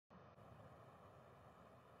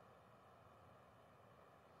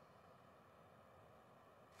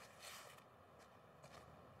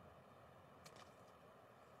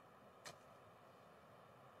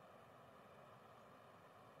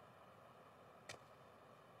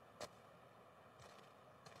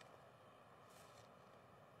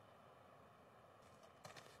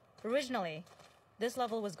Originally, this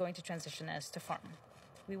level was going to transition us to farm.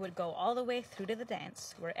 We would go all the way through to the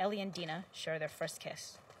dance, where Ellie and Dina share their first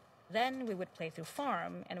kiss. Then we would play through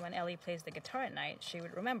farm, and when Ellie plays the guitar at night, she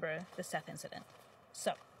would remember the Seth incident.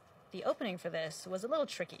 So, the opening for this was a little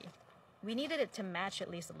tricky. We needed it to match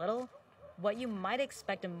at least a little what you might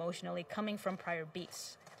expect emotionally coming from prior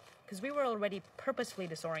beats, because we were already purposefully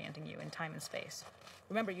disorienting you in time and space.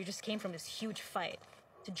 Remember, you just came from this huge fight.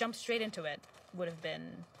 To jump straight into it would have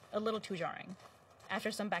been a little too jarring.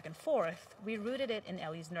 After some back and forth, we rooted it in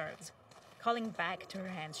Ellie's nerves, calling back to her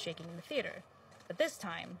hands shaking in the theater. But this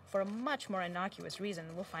time, for a much more innocuous reason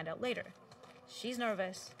we'll find out later. She's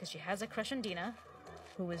nervous because she has a crush on Dina,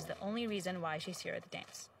 who is the only reason why she's here at the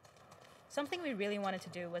dance. Something we really wanted to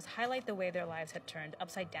do was highlight the way their lives had turned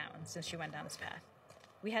upside down since she went down this path.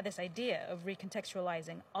 We had this idea of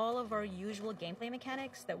recontextualizing all of our usual gameplay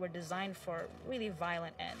mechanics that were designed for really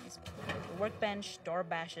violent ends. The workbench, door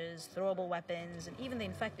bashes, throwable weapons, and even the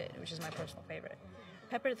infected, which is my personal favorite.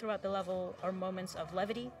 Peppered throughout the level are moments of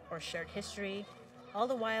levity or shared history, all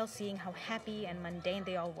the while seeing how happy and mundane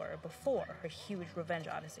they all were before her huge revenge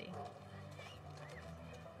odyssey.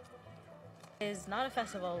 It is not a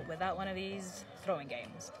festival without one of these throwing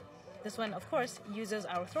games. This one, of course, uses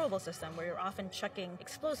our throwable system where you're often chucking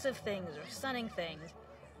explosive things or stunning things,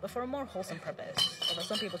 but for a more wholesome purpose, although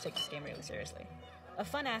some people take this game really seriously. A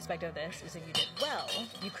fun aspect of this is if you did well,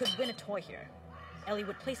 you could win a toy here. Ellie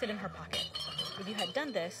would place it in her pocket. If you had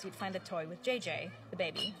done this, you'd find the toy with JJ, the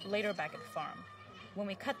baby, later back at the farm. When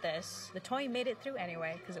we cut this, the toy made it through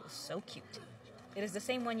anyway because it was so cute. It is the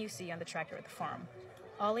same one you see on the tractor at the farm.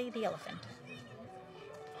 Ollie the elephant.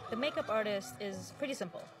 The makeup artist is pretty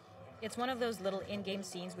simple. It's one of those little in-game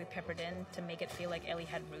scenes we peppered in to make it feel like Ellie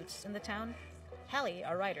had roots in the town. Hallie,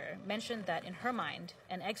 our writer, mentioned that in her mind,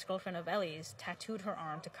 an ex-girlfriend of Ellie's tattooed her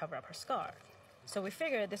arm to cover up her scar. So we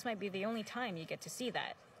figured this might be the only time you get to see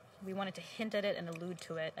that. We wanted to hint at it and allude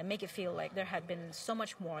to it and make it feel like there had been so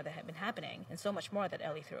much more that had been happening and so much more that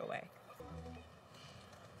Ellie threw away.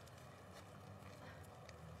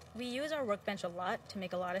 We use our workbench a lot to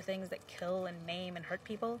make a lot of things that kill and maim and hurt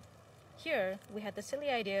people. Here, we had the silly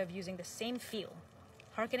idea of using the same feel,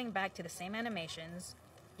 harkening back to the same animations,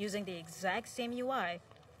 using the exact same UI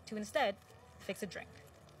to instead fix a drink.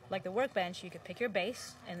 Like the workbench, you could pick your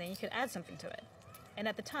base, and then you could add something to it. And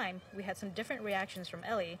at the time, we had some different reactions from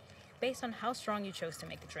Ellie based on how strong you chose to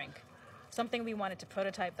make the drink. Something we wanted to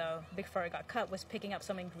prototype, though, before it got cut, was picking up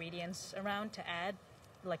some ingredients around to add,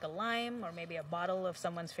 like a lime or maybe a bottle of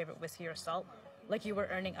someone's favorite whiskey or salt, like you were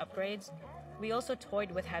earning upgrades. We also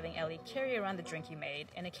toyed with having Ellie carry around the drink you made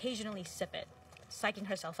and occasionally sip it, psyching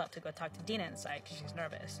herself up to go talk to Dina inside because she's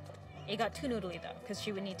nervous. It got too noodly though, because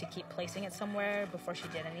she would need to keep placing it somewhere before she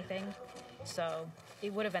did anything, so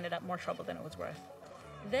it would have ended up more trouble than it was worth.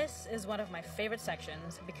 This is one of my favorite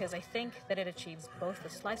sections because I think that it achieves both the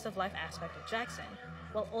slice of life aspect of Jackson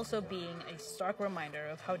while also being a stark reminder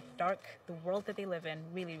of how dark the world that they live in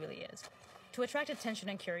really, really is. To attract attention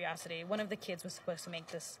and curiosity, one of the kids was supposed to make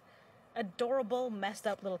this adorable, messed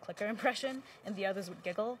up little clicker impression, and the others would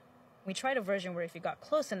giggle. We tried a version where if you got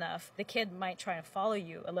close enough, the kid might try to follow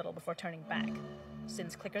you a little before turning back.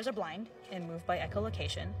 Since clickers are blind and move by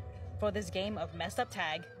echolocation, for this game of messed up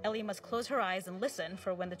tag, Ellie must close her eyes and listen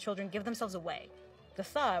for when the children give themselves away. The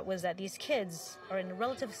thought was that these kids are in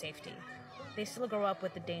relative safety. They still grow up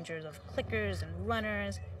with the dangers of clickers and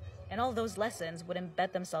runners, and all those lessons would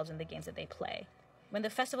embed themselves in the games that they play. When the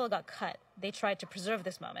festival got cut, they tried to preserve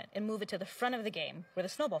this moment and move it to the front of the game where the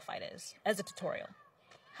snowball fight is, as a tutorial.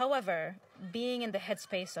 However, being in the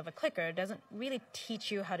headspace of a clicker doesn't really teach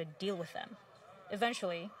you how to deal with them.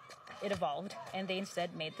 Eventually, it evolved, and they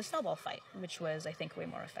instead made the snowball fight, which was, I think, way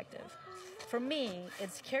more effective. For me,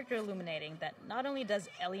 it's character illuminating that not only does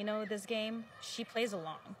Ellie know this game, she plays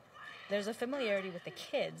along. There's a familiarity with the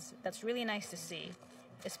kids that's really nice to see,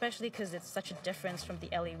 especially because it's such a difference from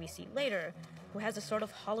the Ellie we see later, who has a sort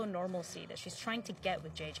of hollow normalcy that she's trying to get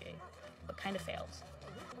with JJ, but kind of fails.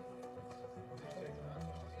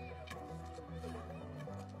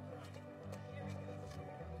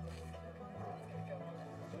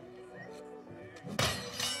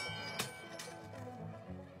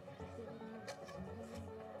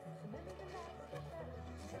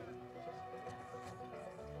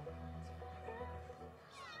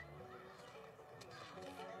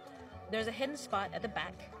 There's a hidden spot at the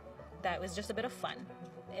back that was just a bit of fun.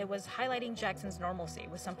 It was highlighting Jackson's normalcy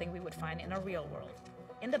with something we would find in a real world.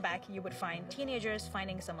 In the back, you would find teenagers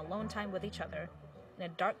finding some alone time with each other in a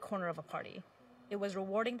dark corner of a party. It was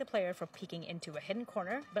rewarding the player for peeking into a hidden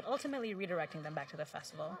corner, but ultimately redirecting them back to the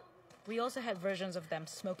festival. We also had versions of them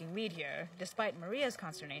smoking weed here, despite Maria's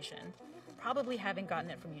consternation, probably having gotten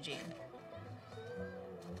it from Eugene.